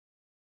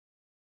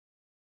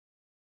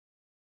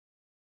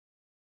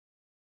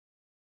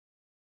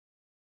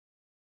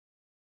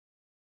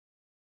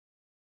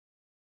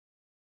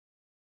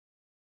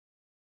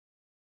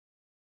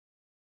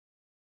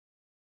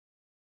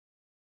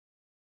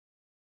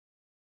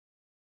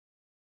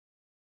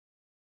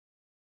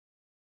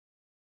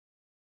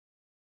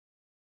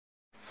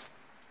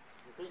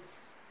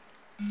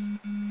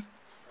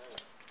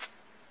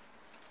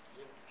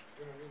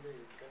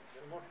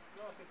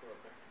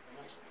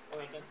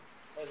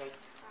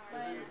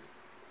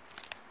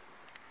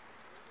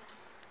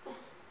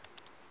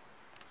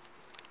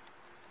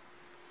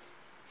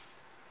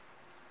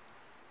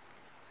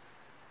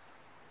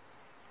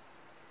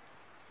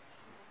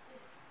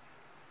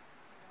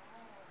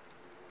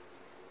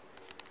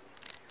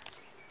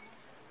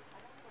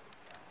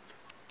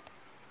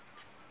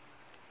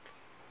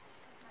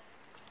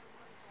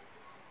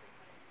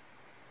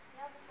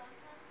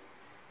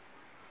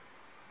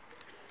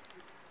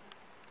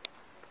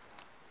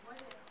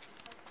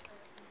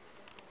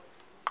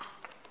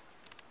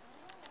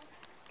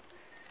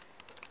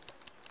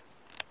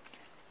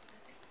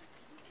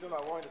still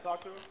not willing to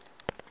talk to us?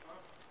 Huh?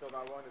 Still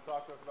not willing to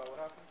talk to us about what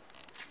happened?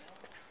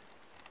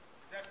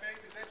 Is that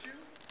Faith? Is that you?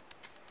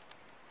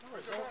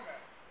 Where's your mom at?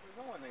 There's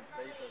no one named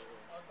Faith over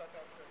here. Oh, I thought that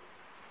was Faith.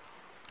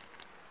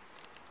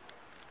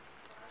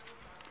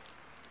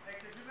 Hey,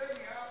 could you let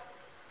me out?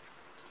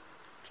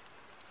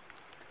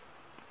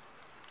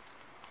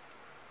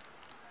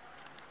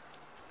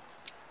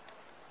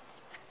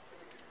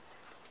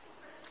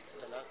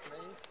 The last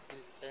name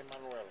is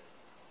Emmanuel.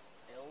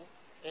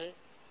 L-A.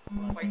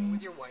 Fighting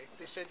with your wife.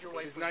 They said your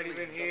wife She's not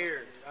even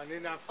here. I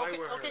did not fight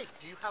with her. Okay,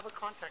 do you have a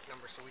contact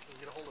number so we can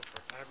get a hold of her?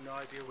 I have no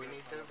idea We where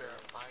need to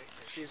verify.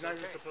 She's not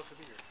even supposed to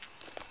be here.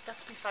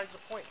 That's besides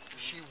the point.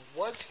 She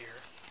was here,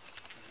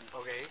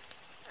 okay,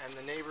 and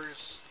the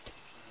neighbors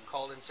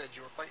called and said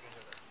you were fighting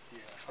with her.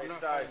 Yeah. Hey, I'm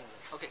not Stys. fighting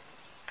with her. Okay,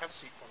 have a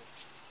seat for me.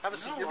 Have a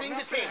seat. No, You're being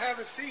I'm not detained. gonna have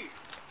a seat.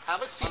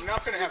 Have a seat. I'm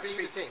not gonna have a You're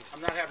being seat. detained.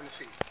 I'm not having a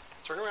seat.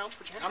 Turn around.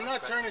 Put your hands I'm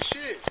behind not your back. turning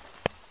shit.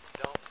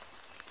 Don't.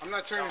 I'm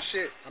not turning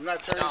shit. I'm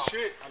not turning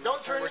shit. I'm Don't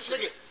not turn turning it.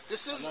 Look shit. it.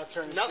 This is I'm not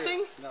turning nothing.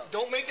 shit. No.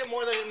 Don't make it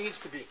more than it needs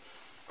to be.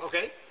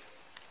 Okay?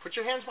 Put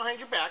your hands behind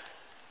your back.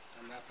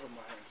 I'm not putting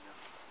my hands down.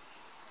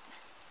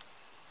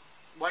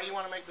 Why do you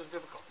want to make this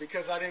difficult?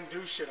 Because I didn't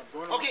do shit. I'm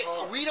going to Okay, my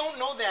car. we don't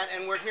know that,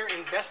 and we're here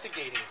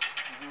investigating.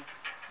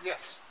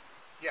 Yes.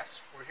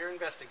 Yes, we're here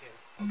investigating.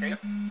 Okay?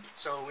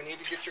 So we need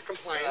to get your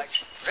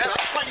compliance. Stop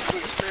fighting,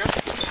 please,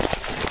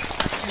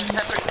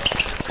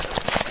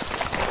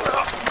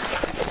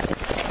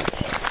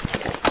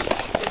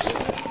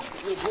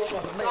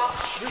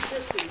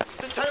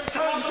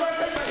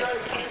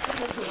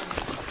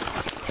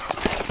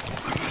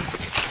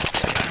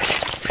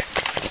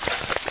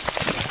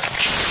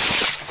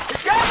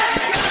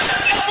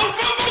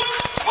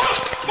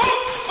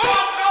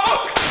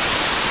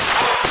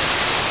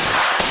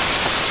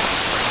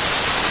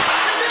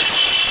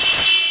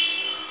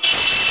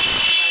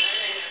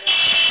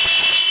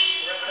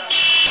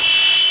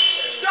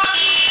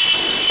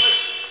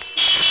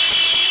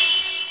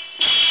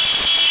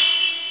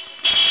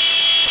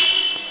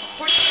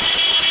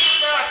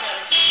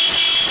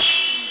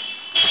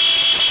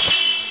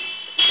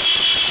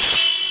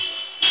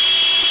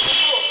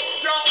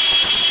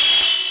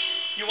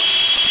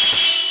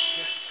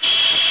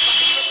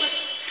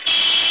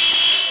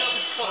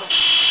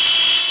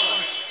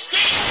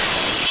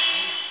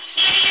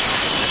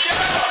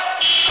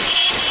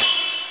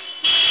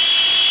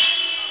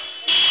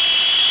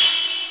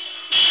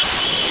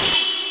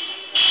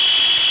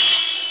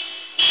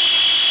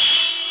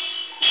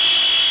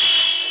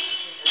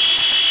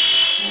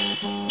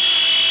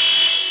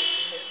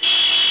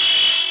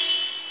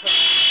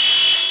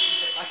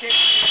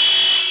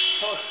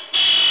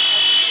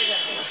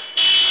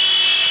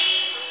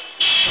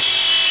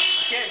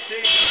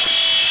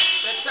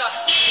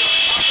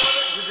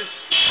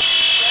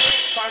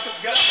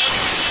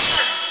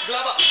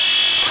 Glove up.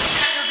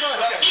 You're good.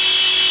 Okay.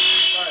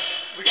 All right.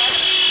 We got it?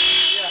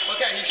 Yeah.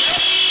 Okay, you sure?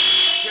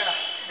 Yeah.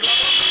 Glove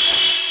up?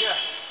 Yeah.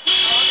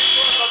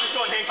 I'll just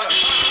go and handcuff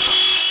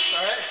you.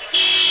 All right?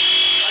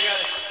 I got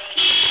it.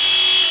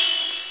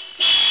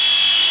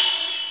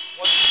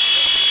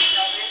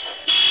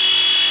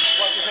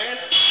 Watch his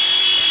hand.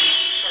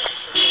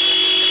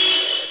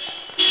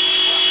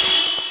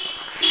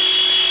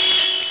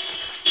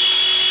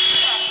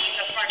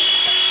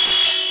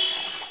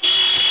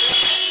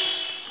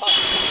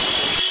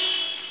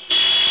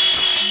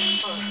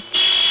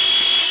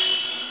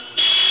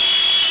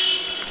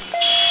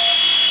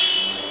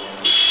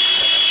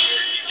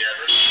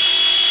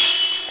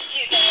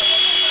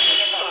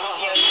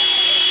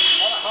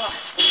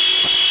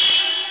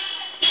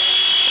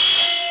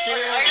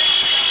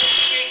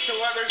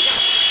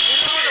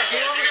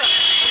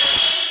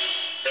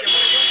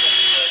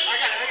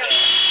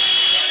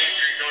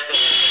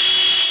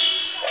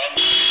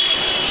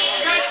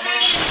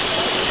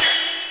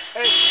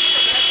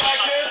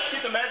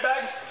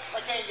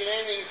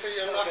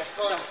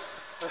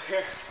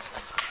 Here.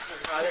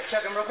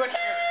 Check him real quick.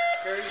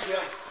 Here you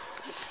go.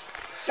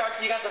 Start.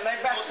 You got the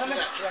med back coming?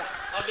 Yeah.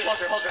 I'll get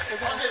it. Hold her.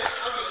 I'll get it.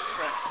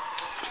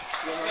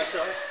 You want to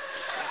hold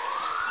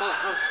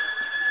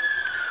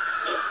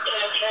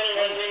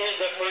on.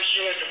 The first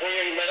unit to bring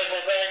in medical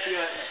bag?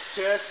 Yeah,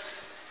 chest.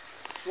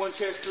 One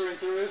chest through and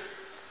through.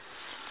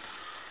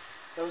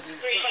 That was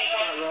not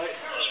right.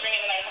 Can you bring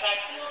in the medical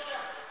bag?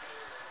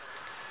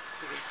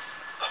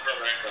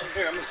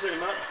 Here, I'm going to sit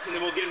him up, and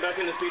then we'll get him back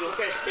in the fetal.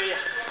 Okay, yeah.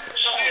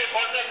 Somebody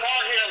put that car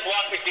here and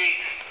block the gate.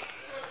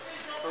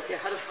 Okay,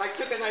 I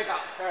took a knife out.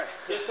 All right,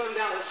 just put him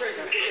down. Let's trace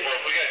him.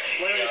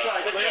 Lay on your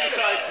side. Let's Lay on your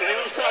side. Lay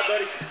on your side,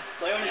 buddy.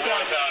 Lay on your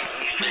side.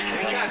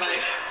 Hang time, buddy.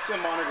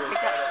 Good monitoring.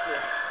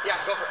 Yeah,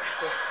 go for it.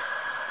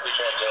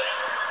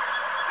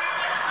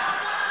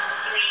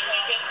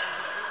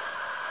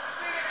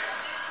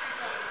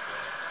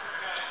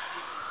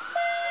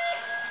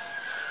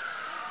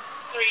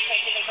 Three,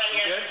 take it in front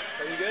here. Good?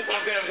 Are you good?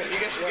 I'm good. I'm good. You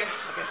good? You good?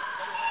 Okay.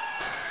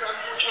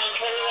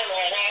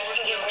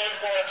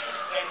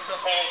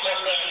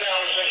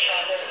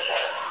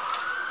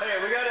 Hey,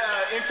 we got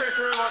an entrance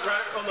room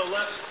right on the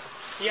left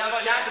Yeah,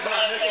 about that.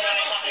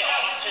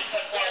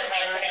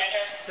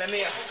 Let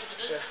me.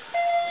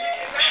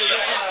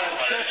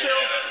 Still.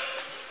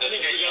 The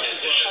station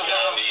is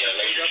the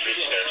major street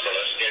there, so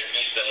let's get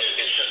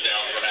shut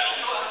down for now.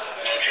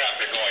 No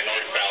traffic going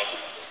northbound.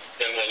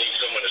 Then we'll need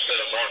someone to set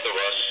up north of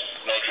us.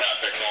 No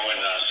traffic going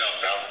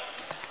southbound.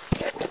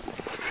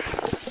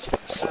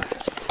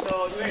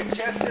 So we have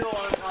chest still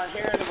on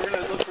here, and then we're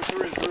gonna look for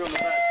through and through on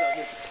the back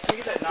side. Can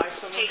you get that knife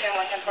from me? Yeah,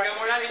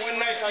 we're not one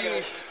knife.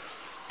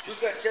 Who's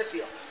got chest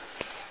seal?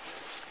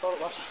 Oh,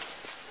 watch.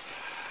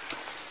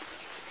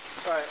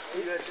 All right,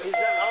 he's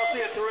got. I don't see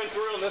it through and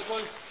through on this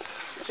one.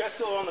 Chest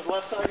seal on the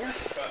left side here.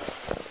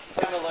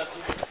 Down the left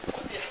here.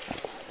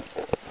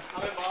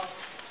 I'm in, Mom.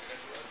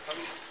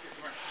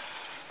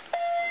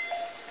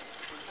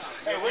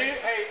 Hey, what do you?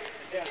 Hey,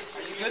 yeah.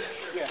 Are you good?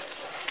 Yeah.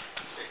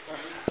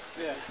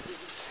 Yeah.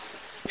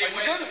 Hey, are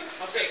you good?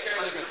 I'll take care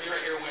of this. You're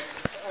right here, Wayne.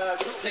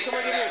 Can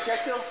somebody give me a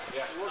chest seal?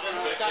 Yeah. We're going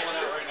to start one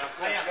out right now.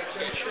 I am.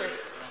 Okay, sure.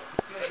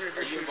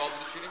 Are you involved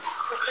in the shooting?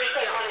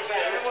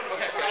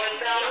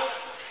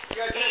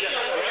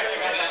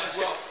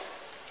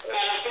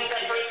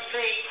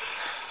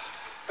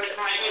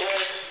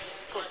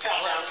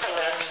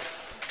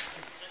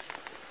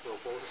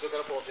 Still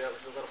got a pulse, yeah.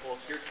 Still got a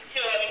pulse. Here.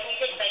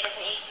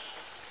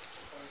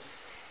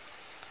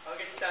 I'll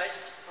get Stys.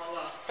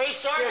 Hey,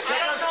 Sarge,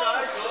 I don't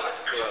know.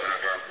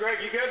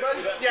 Greg, you good, buddy?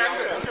 Yeah, I'm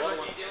good.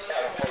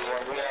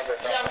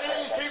 Yeah,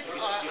 many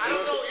people, I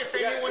don't know if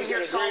anyone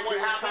here saw what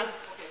happened.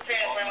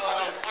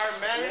 Our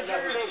manager,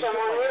 the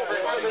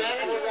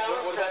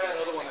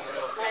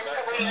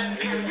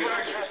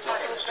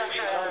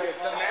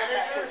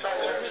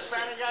old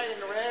Hispanic guy in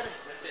the red,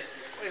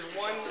 is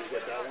one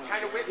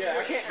kind of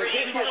witness. The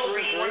kid Tunnels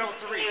in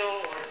 103.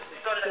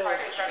 He's got a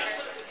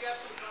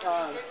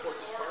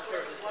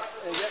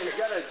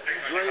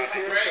graze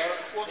here.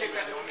 We'll get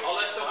that. I'll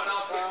let someone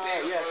else get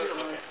stay. Yeah, you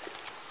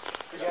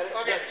got it?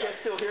 Okay.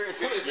 Chest still here.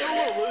 It's still a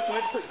little loose. We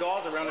have to put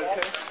gauze around it,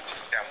 okay?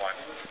 Down one.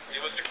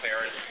 Give us the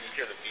clearance.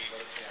 Secure the beat.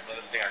 Let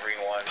us stay on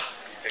ring one.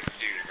 Take the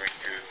to ring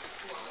two.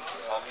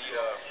 I'll need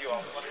a few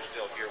officers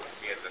still here with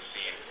me at the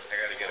scene. I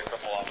got to get a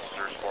couple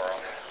officers for our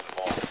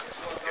involved.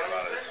 Get them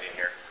out of the scene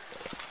here.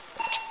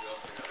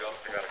 We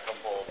also got a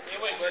couple here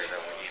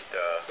that we need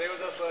Stay with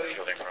us, buddy.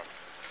 shielding from.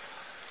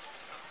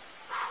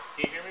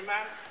 Can you hear me,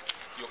 man?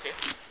 You okay?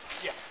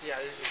 Yeah,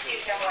 this is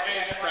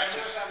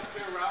Scratches. Have a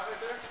clear route right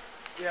there?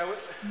 Yeah.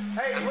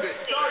 Hey,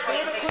 Sarge, we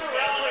have a clear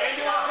route for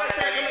ambulance right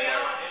there coming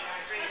out.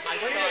 I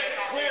shot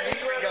Clear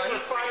Pete's egress gun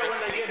for fire when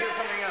they get here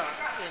coming out.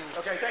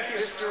 Okay, thank you.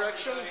 this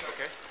direction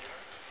Okay.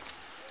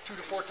 2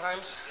 to 4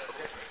 times.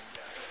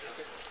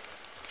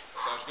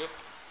 Sounds good.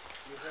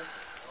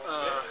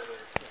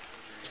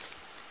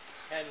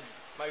 And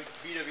my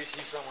BWC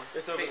somewhere.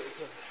 It's over.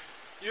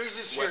 Yours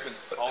is here.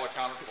 Weapons all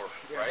accounted for,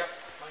 right?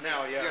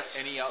 Now, yeah. Yes.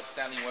 Any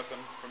outstanding weapon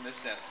from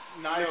this end?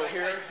 Knife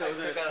here. That was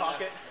in his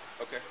pocket.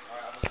 Okay.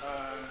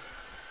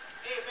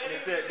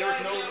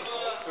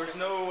 There's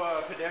no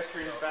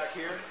pedestrians back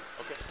here.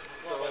 Okay.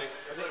 So I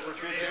think we're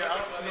good here. I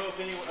don't know if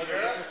any other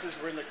witnesses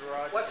were in the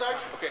garage. What, Sarge?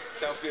 Okay,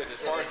 sounds good.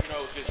 As far as you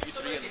know, just you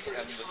three and the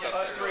suspect.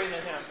 Us three and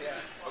then him,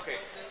 yeah. Okay.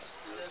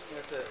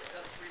 That's it.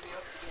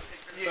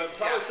 But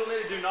probably still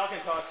need to do knock and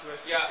talks with.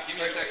 Yeah, give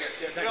me a second.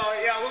 No,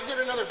 yeah, we'll get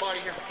another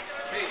body here.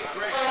 Hey,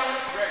 Greg,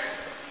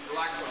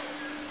 relax one.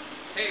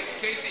 Hey,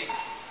 Casey,